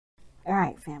All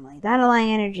right, family. The underlying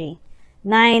energy.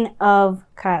 9 of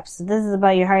Cups. So this is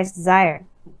about your heart's desire.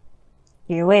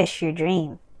 Your wish, your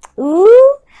dream.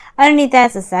 Ooh. Underneath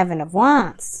that's the 7 of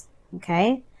Wands.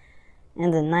 Okay.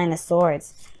 And the 9 of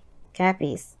Swords.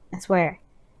 Cappies. I swear.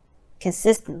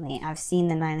 Consistently, I've seen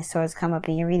the 9 of Swords come up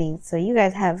in your readings. So you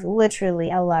guys have literally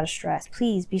a lot of stress.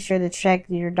 Please be sure to check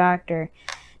your doctor.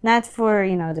 Not for,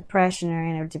 depression or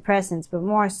antidepressants, but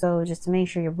more so just to make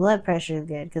sure your blood pressure is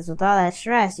good. Because with all that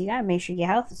stress, you got to make sure your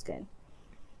health is good.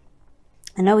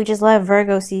 I know we just left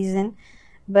Virgo season,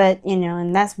 but,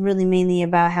 and that's really mainly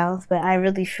about health. But I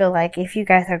really feel like if you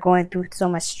guys are going through so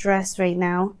much stress right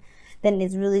now, then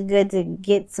it's really good to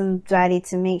get somebody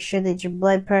to make sure that your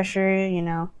blood pressure,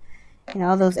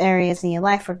 all those areas in your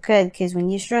life are good. Because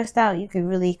when you're stressed out, you can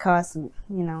really cause some,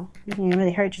 you can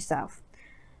really hurt yourself.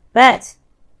 But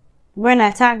we're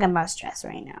not talking about stress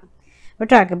right now. We're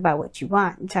talking about what you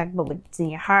want. We're talking about what's in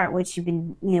your heart, what you've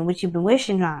been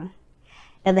wishing on.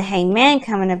 And the Hangman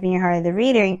coming up in your heart, the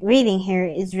reading here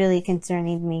is really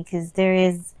concerning me because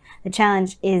the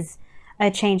challenge is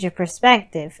a change of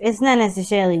perspective. It's not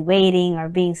necessarily waiting or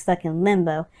being stuck in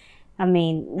limbo. I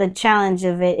mean, the challenge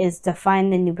of it is to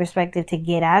find a new perspective to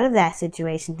get out of that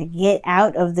situation, to get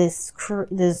out of this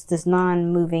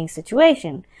non-moving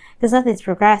situation. Because nothing's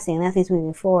progressing, nothing's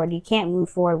moving forward. You can't move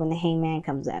forward when the Hangman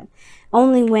comes up.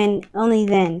 Only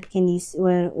then can you,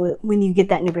 when you get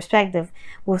that new perspective,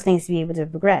 will things be able to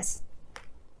progress.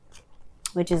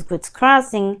 Which is what's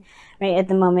crossing right at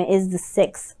the moment is the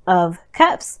 6 of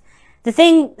Cups. The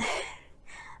thing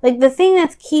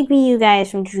that's keeping you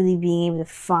guys from truly being able to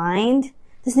find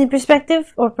this new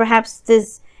perspective, or perhaps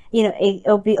this,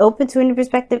 it'll be open to a new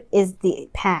perspective, is the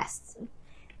past.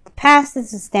 The past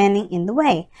is standing in the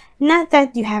way. Not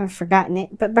that you haven't forgotten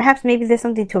it, but perhaps maybe there's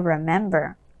something to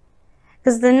remember.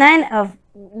 Because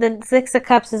the 6 of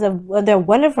Cups they're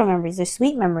wonderful memories, they're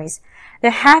sweet memories,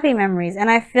 they're happy memories,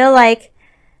 and I feel like,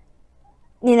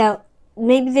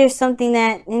 maybe there's something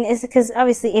that, and it's because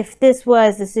obviously if this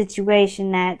was a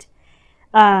situation that,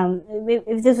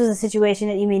 if this was a situation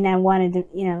that you may not wanted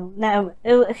to,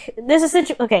 there's a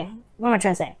situation, okay, what am I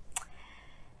trying to say?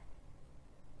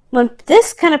 When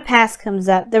this kind of past comes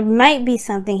up, there might be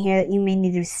something here that you may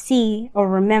need to see or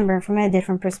remember from a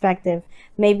different perspective.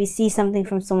 Maybe see something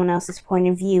from someone else's point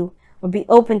of view, or be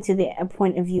open to the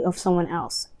point of view of someone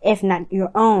else, if not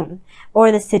your own,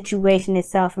 or the situation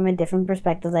itself from a different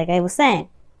perspective, like I was saying.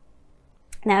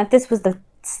 Now, if this was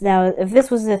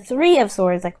the 3 of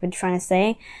Swords, like I've been trying to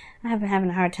say, I've been having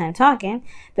a hard time talking,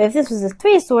 but if this was the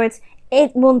 3 of Swords,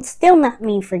 it will still not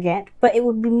mean forget, but it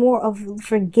would be more of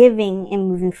forgiving and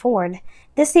moving forward.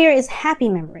 This here is happy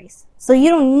memories. So you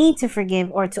don't need to forgive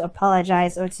or to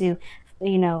apologize or to,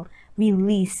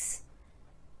 release,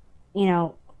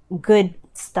 good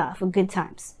stuff or good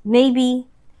times. Maybe,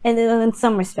 and in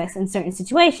some respects, in certain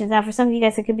situations. Now, for some of you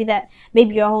guys, it could be that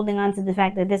maybe you're holding on to the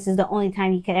fact that this is the only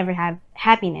time you could ever have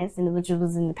happiness, and which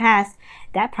was in the past.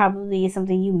 That probably is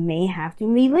something you may have to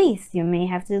release.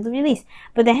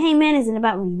 But the Hangman isn't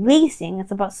about releasing.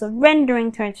 It's about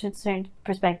surrendering to a certain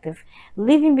perspective.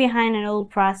 Leaving behind an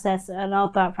old process, an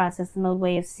old thought process, an old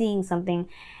way of seeing something,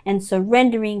 and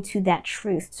surrendering to that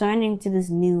truth. Surrendering to this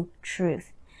new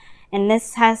truth. And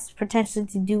this has potentially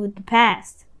to do with the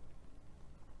past.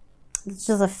 It's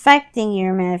just affecting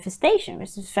your manifestation,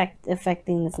 which is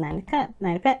affecting this 9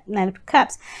 of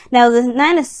Cups. Now, the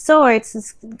 9 of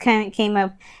Swords kind of came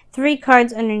up 3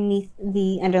 cards underneath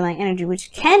the underlying energy,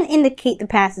 which can indicate the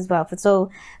past as well. So,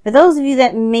 for those of you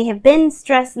that may have been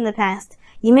stressed in the past,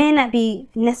 you may not be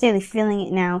necessarily feeling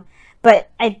it now, but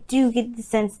I do get the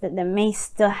sense that there may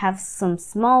still have some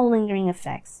small lingering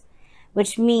effects.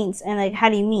 Which means, and like, how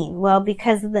do you mean? Well,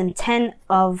 because of the 10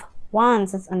 of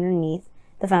Wands that's underneath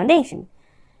the foundation.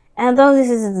 And although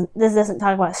this doesn't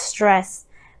talk about stress,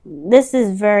 this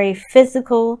is very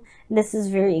physical, this is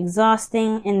very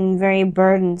exhausting, and very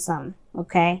burdensome,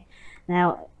 okay?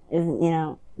 Now,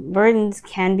 burdens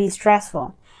can be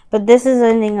stressful, but this is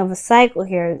ending of a cycle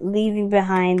here, leaving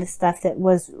behind the stuff that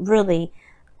was really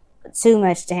too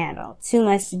much to handle, too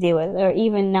much to deal with, or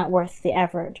even not worth the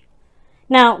effort.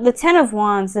 Now, the 10 of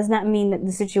Wands does not mean that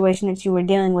the situation that you were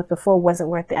dealing with before wasn't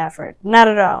worth the effort. Not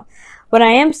at all. But I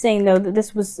am saying, though, that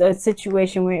this was a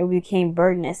situation where it became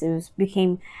burdenous. It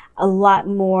became a lot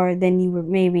more than you were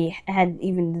maybe had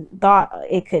even thought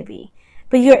it could be.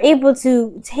 But you're able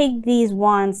to take these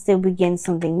wands to begin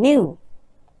something new.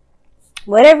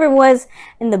 Whatever was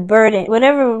in the burden,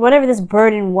 whatever this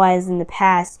burden was in the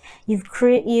past, I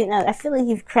feel like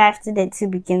you've crafted it to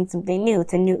begin something new,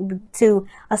 to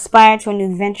aspire to a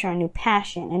new venture, a new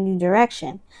passion, a new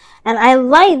direction. And I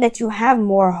like that you have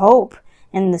more hope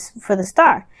and this for the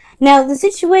star. Now, the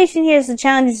situation here is the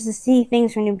challenge is to see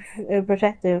things from new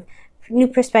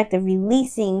perspective,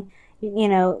 releasing,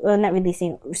 not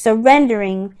releasing,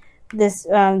 surrendering this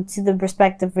to the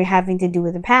perspective we're having to do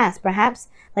with the past. Perhaps,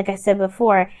 like I said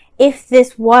before, if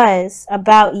this was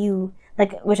about you,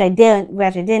 which I didn't,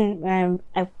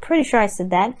 I'm pretty sure I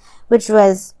said that, which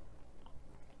was,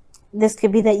 this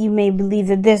could be that you may believe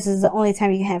that this is the only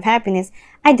time you can have happiness.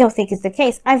 I don't think it's the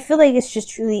case. I feel like it's just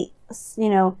truly,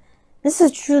 this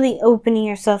is truly opening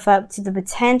yourself up to the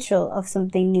potential of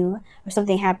something new or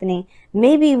something happening,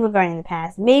 maybe regarding the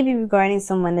past, maybe regarding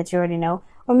someone that you already know,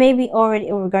 or maybe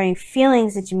already regarding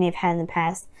feelings that you may have had in the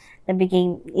past that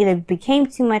either became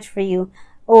too much for you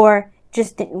or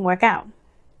just didn't work out.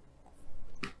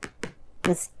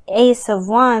 This Ace of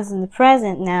Wands in the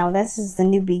present now, this is the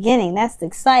new beginning. That's the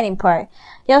exciting part.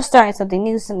 You're starting something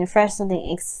new, something fresh,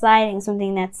 something exciting,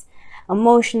 something that's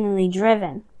emotionally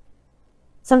driven.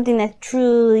 Something that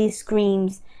truly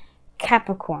screams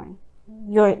Capricorn.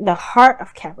 You're the heart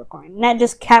of Capricorn. Not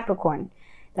just Capricorn.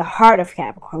 The heart of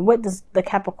Capricorn. What does the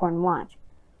Capricorn want?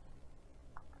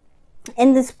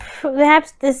 And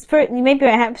perhaps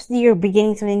you're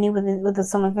beginning something new with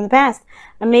someone from the past.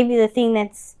 Or maybe the thing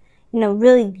that's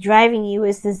really driving you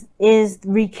is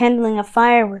rekindling a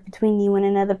fire between you and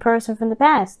another person from the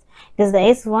past. Because the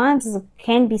Ace of Wands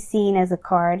can be seen as a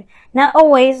card. Not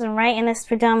always, right? And that's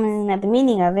predominantly not the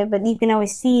meaning of it. But you can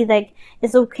always see,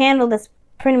 it's a candle that's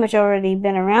pretty much already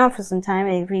been around for some time.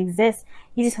 It exists.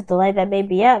 You just have to light that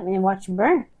baby up and watch it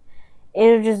burn.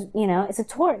 It'll just, it's a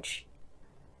torch.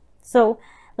 So,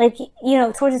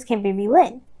 torches can be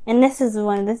relit. And this is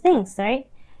one of the things, right?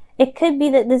 It could be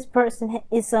that this person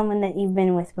is someone that you've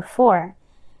been with before.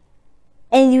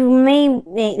 And you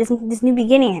this new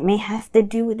beginning may have to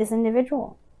do with this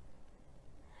individual.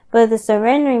 But the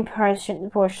surrendering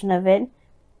portion of it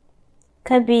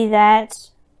could be that,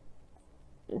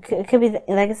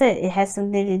 like I said, it has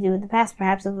something to do with the past.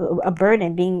 Perhaps a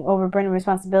burden, being overburdened with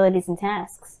responsibilities and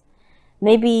tasks.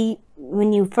 Maybe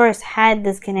when you first had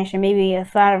this connection, maybe a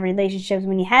thought of relationships,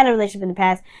 when you had a relationship in the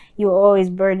past, you were always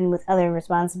burdened with other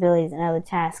responsibilities and other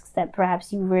tasks that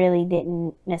perhaps you really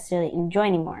didn't necessarily enjoy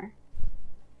anymore.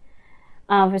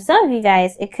 For some of you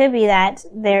guys, it could be that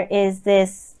there is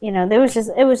this, there was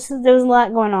a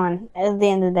lot going on at the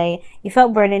end of the day. You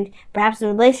felt burdened. Perhaps the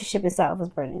relationship itself was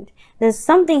burdened. There's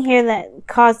something here that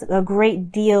caused a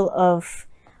great deal of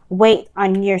weight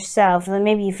on yourself.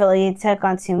 Maybe you felt like you took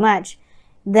on too much.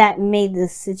 That made the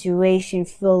situation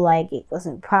feel like it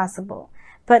wasn't possible.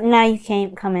 But now you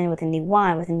can come in with a new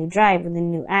wand, with a new drive, with a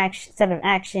new set of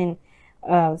action,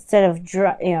 set of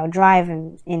drive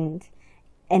and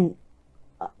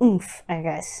oomph, I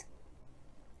guess.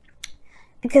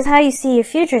 Because how you see your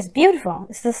future is beautiful.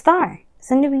 It's the star. It's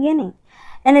a new beginning,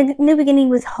 and a new beginning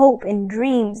with hope and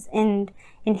dreams and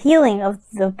healing of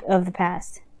the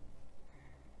past.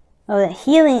 The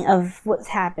healing of what's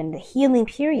happened. The healing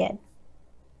period.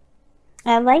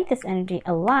 I like this energy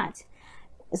a lot,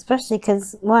 especially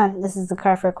because, one, this is the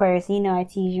card for Aquarius. I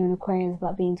tease you in Aquarius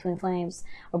about being twin flames,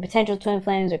 or potential twin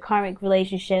flames, or karmic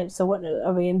relationships, or what,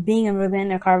 or being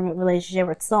within a karmic relationship,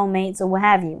 or soulmates, or what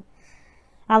have you.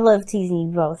 I love teasing you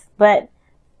both, but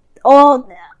all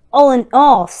in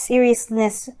all,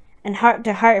 seriousness and heart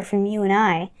to heart from you and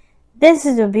I, this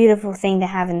is a beautiful thing to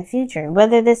have in the future.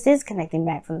 Whether this is connecting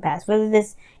back from the past, whether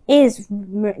this is,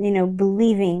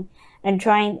 believing and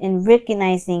trying and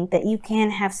recognizing that you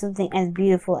can have something as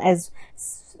beautiful as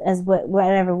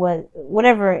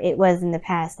whatever it was in the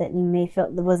past that you may feel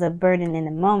was a burden in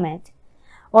the moment,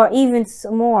 or even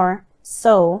more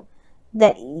so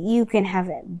that you can have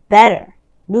it better.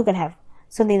 You can have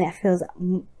something that feels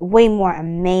way more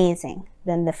amazing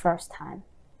than the first time.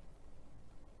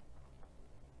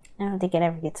 I don't think it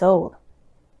ever gets old.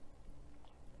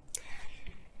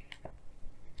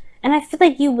 And I feel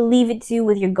like you believe it too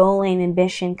with your goal and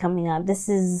ambition coming up. This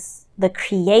is the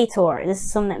creator. This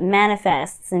is someone that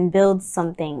manifests and builds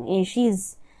something. And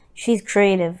she's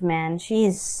creative, man.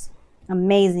 She's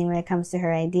amazing when it comes to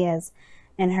her ideas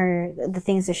and the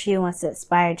things that she wants to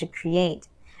aspire to create.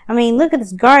 I mean, look at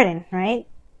this garden, right?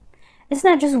 It's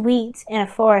not just wheat and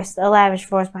a forest, a lavish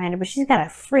forest behind her, but she's got a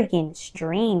freaking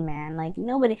stream, man. Like,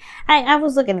 nobody... I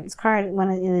was looking at this card the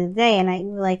other day, and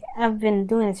I've been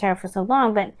doing this tarot for so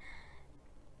long, but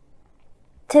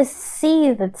to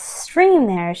see the stream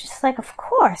there, it's just like, of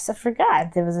course, I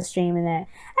forgot there was a stream in there.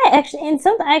 I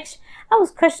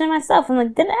was questioning myself. I'm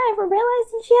like, did I ever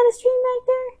realize that she had a stream back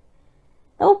there?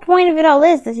 The whole point of it all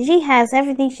is that she has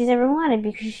everything she's ever wanted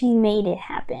because she made it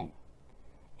happen.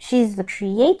 She's the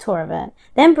creator of it.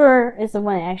 The Emperor is the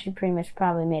one that actually pretty much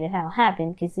probably made it all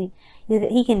happen, because he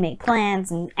can make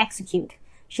plans and execute.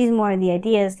 She's more of the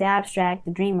ideas, the abstract,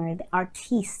 the dreamer, the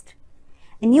artiste.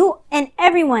 And you, and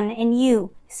everyone, and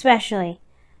you especially,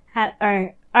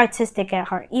 are artistic at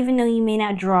heart. Even though you may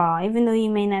not draw, even though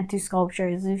you may not do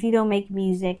sculptures, if you don't make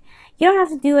music, you don't have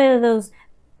to do any of those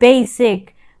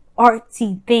basic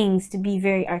artsy things to be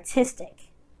very artistic.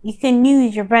 You can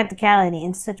use your practicality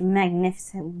in such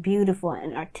magnificent, beautiful,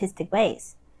 and artistic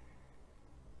ways.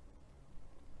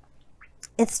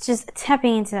 It's just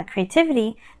tapping into that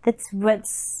creativity that's the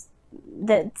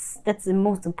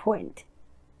most important.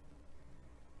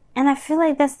 And I feel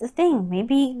like that's the thing.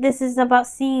 Maybe this is about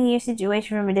seeing your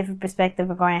situation from a different perspective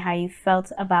regarding how you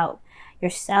felt about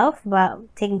yourself,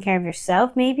 about taking care of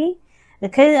yourself, maybe.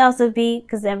 It could also be,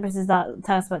 because the Empress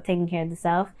talks about taking care of the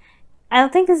self. I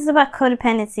don't think this is about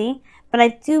codependency, but I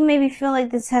do maybe feel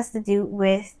like this has to do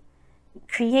with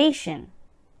creation.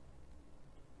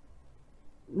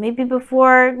 Maybe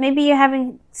you're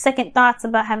having second thoughts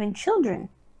about having children.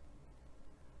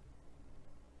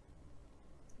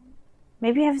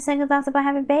 Maybe you have second thoughts about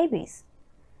having babies.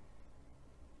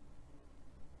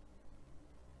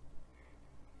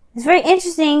 It's very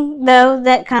interesting, though,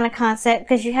 that kind of concept,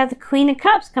 because you have the Queen of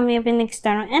Cups coming up in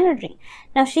external energy.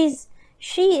 Now, she is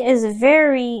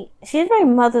very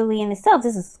motherly in itself.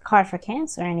 This is a card for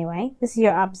Cancer, anyway. This is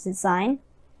your opposite sign.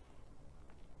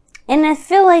 And I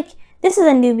feel like this is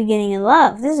a new beginning in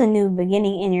love. This is a new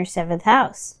beginning in your 7th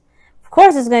house. Of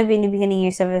course, it's going to be a new beginning in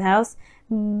your 7th house.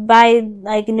 By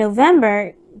like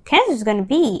November, Cancer is going to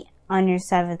be on your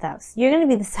 7th house. You're going to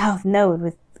be the South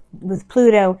Node with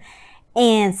Pluto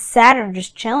and Saturn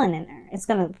just chilling in there. It's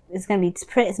gonna be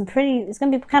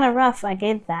kind of rough. I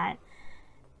get that,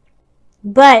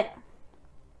 but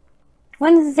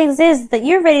one of the things is that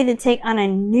you're ready to take on a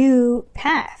new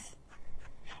path.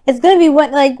 It's gonna be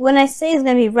when I say it's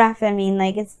gonna be rough, I mean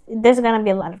like there's gonna be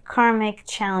a lot of karmic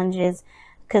challenges,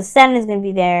 because Saturn is gonna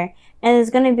be there. And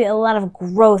there's going to be a lot of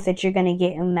growth that you're going to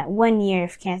get in that 1 year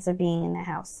of Cancer being in the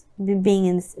house. 1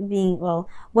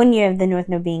 year of the North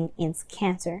Node being in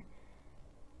Cancer.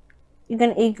 You're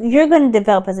going to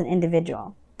develop as an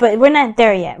individual. But we're not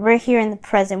there yet. We're here in the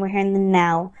present. We're here in the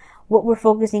now. What we're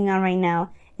focusing on right now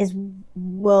is,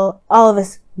 all of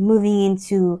us moving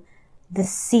into the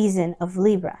season of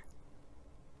Libra.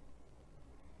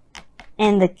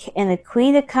 And the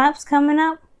Queen of Cups coming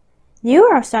up. You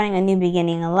are starting a new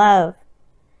beginning of love.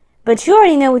 But you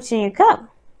already know what's in your cup.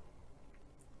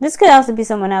 This could also be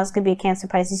someone else. Could be a Cancer,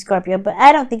 Pisces, Scorpio. But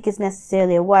I don't think it's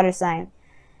necessarily a water sign.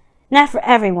 Not for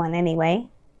everyone, anyway.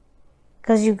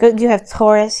 Because you have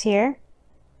Taurus here.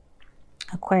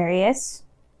 Aquarius.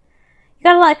 You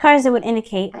got a lot of cards that would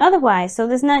indicate otherwise. So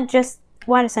there's not just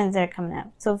water signs that are coming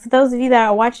up. So for those of you that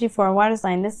are watching for a water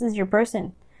sign, this is your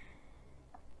person.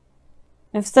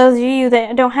 If those of you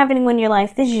that don't have anyone in your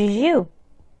life, this is you.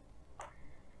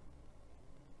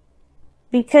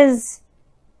 Because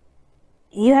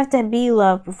you have to be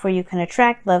loved before you can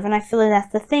attract love. And I feel like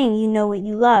that's the thing. You know what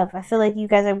you love. I feel like you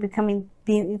guys are becoming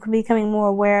more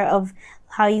aware of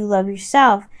how you love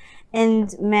yourself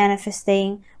and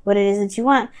manifesting what it is that you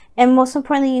want. And most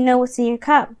importantly, you know what's in your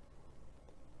cup.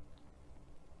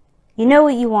 You know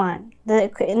what you want.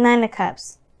 The 9 of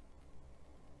Cups.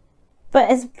 But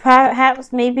it's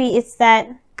perhaps maybe it's that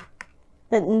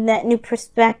new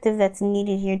perspective that's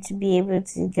needed here to be able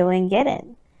to go and get it.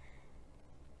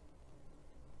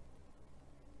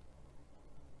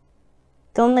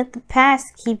 Don't let the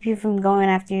past keep you from going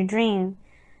after your dream.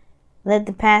 Let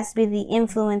the past be the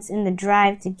influence and the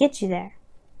drive to get you there.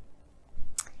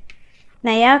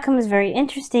 Now, your outcome is very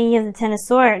interesting. You have the 10 of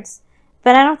Swords.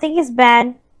 But I don't think it's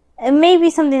bad. It may be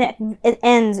something that it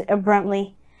ends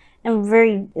abruptly. And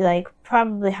very,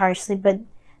 probably harshly, but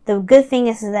the good thing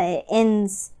is that it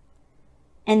ends,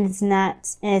 and it's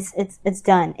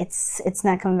done. It's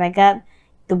not coming back up.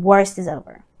 The worst is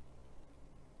over.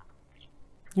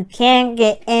 You can't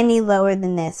get any lower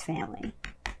than this, family.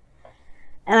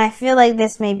 And I feel like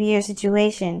this may be your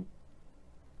situation,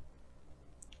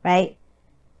 right?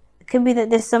 It could be that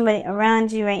there's somebody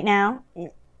around you right now,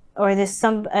 or there's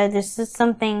just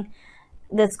something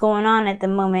that's going on at the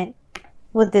moment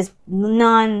with this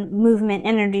non-movement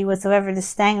energy whatsoever, the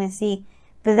stagnancy,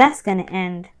 but that's going to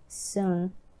end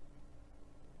soon.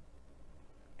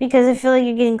 Because I feel like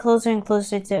you're getting closer and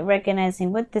closer to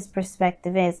recognizing what this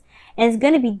perspective is. And it's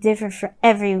going to be different for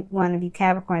every one of you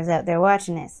Capricorns out there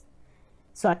watching this.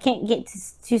 So I can't get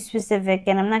too specific,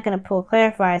 and I'm not going to pull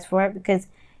clarifiers for it, because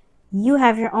you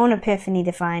have your own epiphany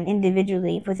to find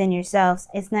individually within yourselves.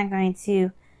 It's not going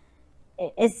to...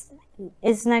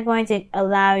 it's not going to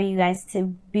allow you guys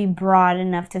to be broad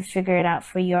enough to figure it out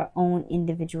for your own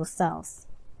individual selves.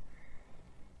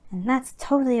 And that's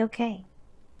totally okay.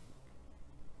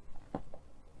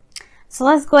 So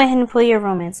let's go ahead and pull your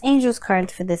Romance Angels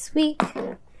cards for this week.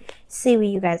 See where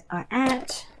you guys are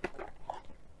at.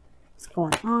 What's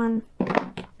going on?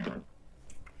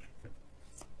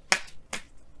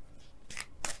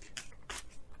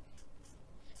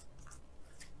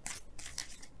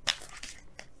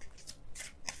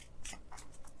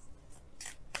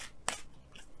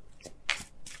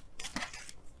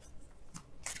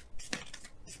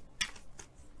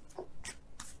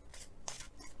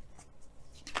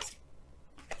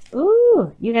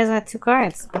 Ooh, you guys got 2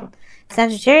 cards.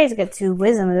 Sagittarius got 2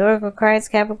 Wisdom of the Oracle cards.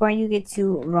 Capricorn, you get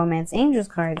 2 Romance Angels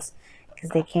cards because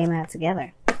they came out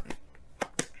together.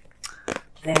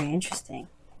 Very interesting.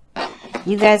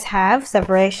 You guys have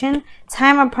separation.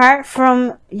 Time apart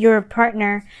from your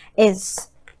partner is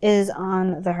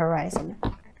on the horizon.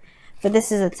 But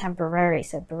this is a temporary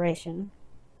separation.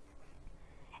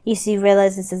 You see,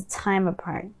 realize this is time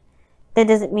apart. That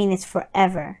doesn't mean it's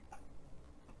forever.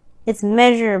 It's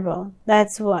measurable.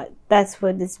 That's what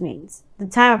this means. The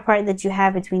time apart that you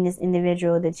have between this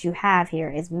individual that you have here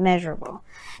is measurable.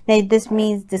 Now, this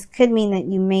could mean that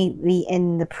you may be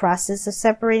in the process of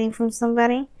separating from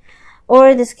somebody,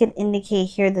 or this could indicate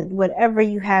here that whatever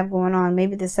you have going on,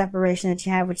 maybe the separation that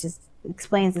you have, which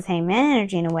explains the hangman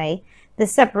energy in a way, the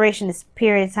separation, this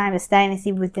period of time, the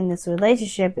stagnancy within this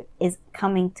relationship is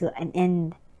coming to an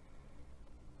end.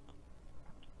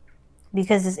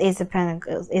 Because this Ace of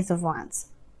Pentacles, Ace of Wands.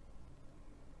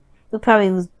 It probably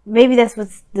was, maybe that's what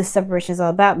the separation is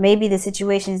all about. Maybe the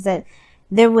situation is that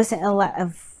there wasn't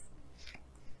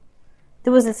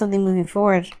something moving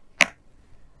forward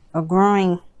or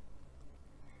growing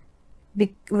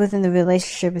within the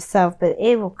relationship itself, but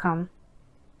it will come.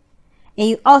 And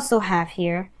you also have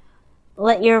here,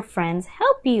 let your friends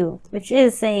help you, which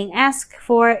is saying ask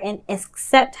for and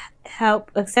accept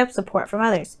help, accept support from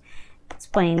others.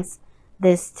 Explains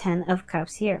this 10 of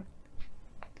Cups here.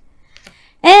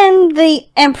 And the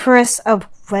Empress of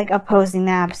opposing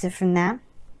the opposite from that.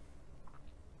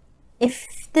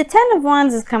 If the 10 of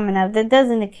Wands is coming up, that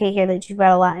does indicate here that you've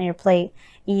got a lot on your plate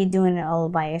and you're doing it all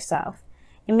by yourself.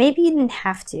 And maybe you didn't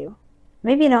have to.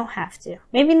 Maybe you don't have to.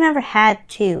 Maybe you never had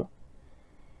to.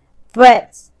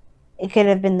 But it could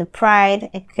have been the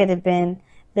pride. It could have been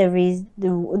the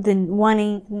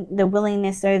wanting, the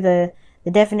willingness, or the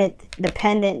definite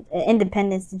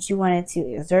independence that you wanted to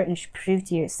exert and prove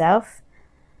to yourself.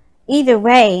 Either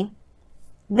way,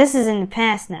 this is in the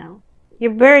past now.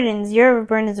 Your burdens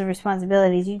of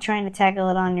responsibilities, you trying to tackle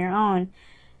it on your own,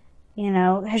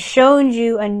 has shown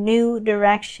you a new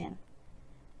direction.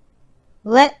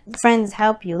 Let friends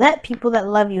help you. Let people that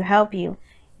love you help you.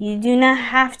 You do not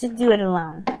have to do it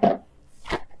alone.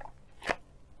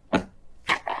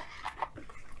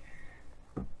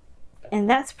 And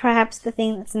that's perhaps the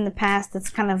thing that's in the past that's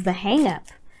kind of the hang-up.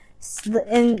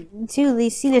 And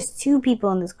there's 2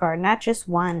 people in this card, not just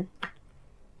one.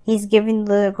 He's giving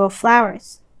the little girl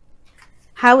flowers.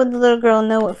 How would the little girl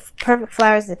know what perfect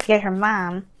flowers to get her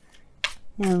mom,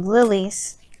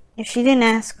 lilies, if she didn't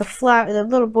ask the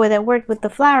little boy that worked with the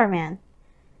flower man?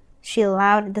 She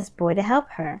allowed this boy to help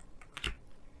her.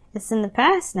 It's in the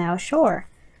past now, sure.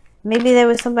 Maybe there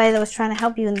was somebody that was trying to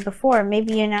help you before.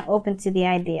 Maybe you're not open to the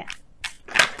idea.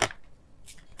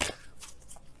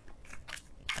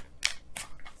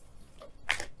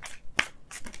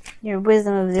 Your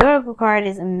Wisdom of the Oracle card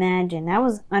is Imagine. That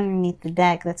was underneath the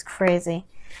deck. That's crazy.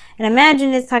 And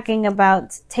Imagine is talking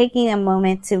about taking a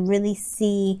moment to really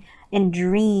see and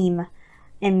dream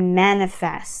and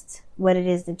manifest what it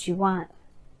is that you want.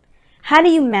 How do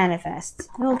you manifest?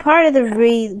 Well, part of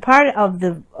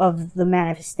the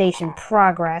manifestation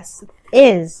progress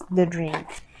is the dream.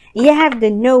 You have to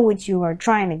know what you are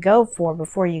trying to go for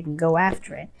before you can go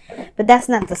after it. But that's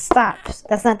not the stops.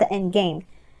 That's not the end game.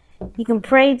 You can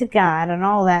pray to God and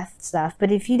all that stuff,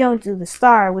 but if you don't do the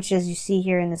star, which as you see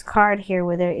here in this card here,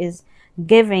 where there is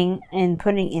giving and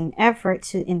putting in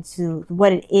effort into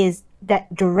what it is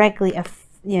that directly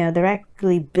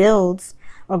builds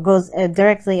or goes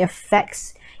directly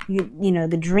affects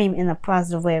the dream in a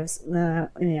positive way of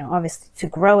obviously to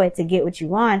grow it, to get what you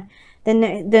want,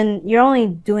 then you're only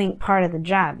doing part of the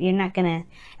job.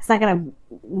 It's not gonna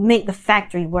make the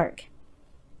factory work.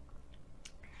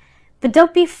 But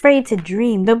don't be afraid to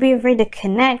dream. Don't be afraid to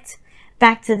connect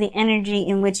back to the energy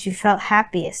in which you felt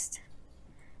happiest.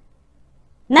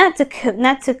 Not to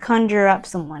conjure up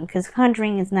someone, because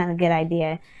conjuring is not a good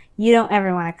idea. You don't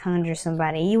ever want to conjure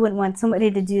somebody. You wouldn't want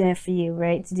somebody to do that for you,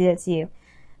 right? To do that to you.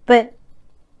 But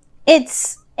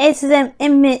It's them.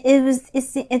 It's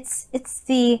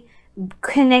the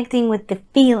connecting with the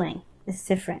feeling. It's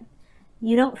different.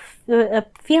 You don't. A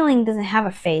feeling doesn't have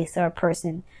a face or a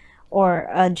person, or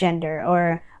a gender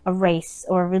or a race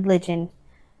or a religion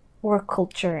or a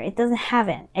culture. It doesn't have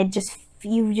it.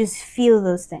 You just feel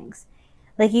those things.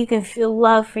 Like you can feel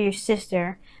love for your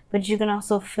sister, but you can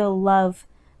also feel love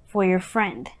for your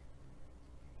friend.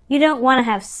 You don't want to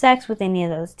have sex with any of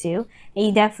those two, and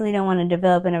you definitely don't want to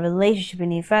develop in a relationship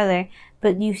any further,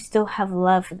 but you still have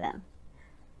love for them.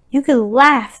 You could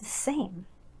laugh the same.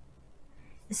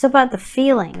 It's about the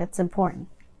feeling that's important.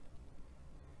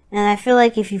 And I feel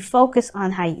like if you focus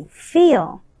on how you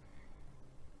feel,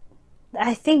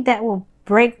 I think that will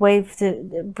break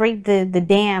the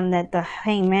dam that the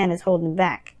hanged man is holding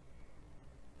back.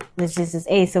 It's just this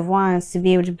Ace of Wands to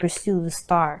be able to pursue the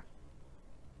star.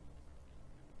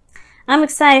 I'm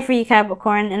excited for you,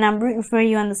 Capricorn, and I'm rooting for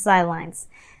you on the sidelines.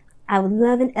 I would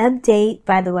love an update,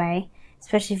 by the way,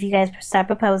 especially if you guys start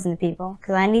proposing to people,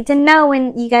 because I need to know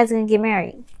when you guys are going to get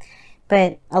married.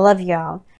 But I love y'all.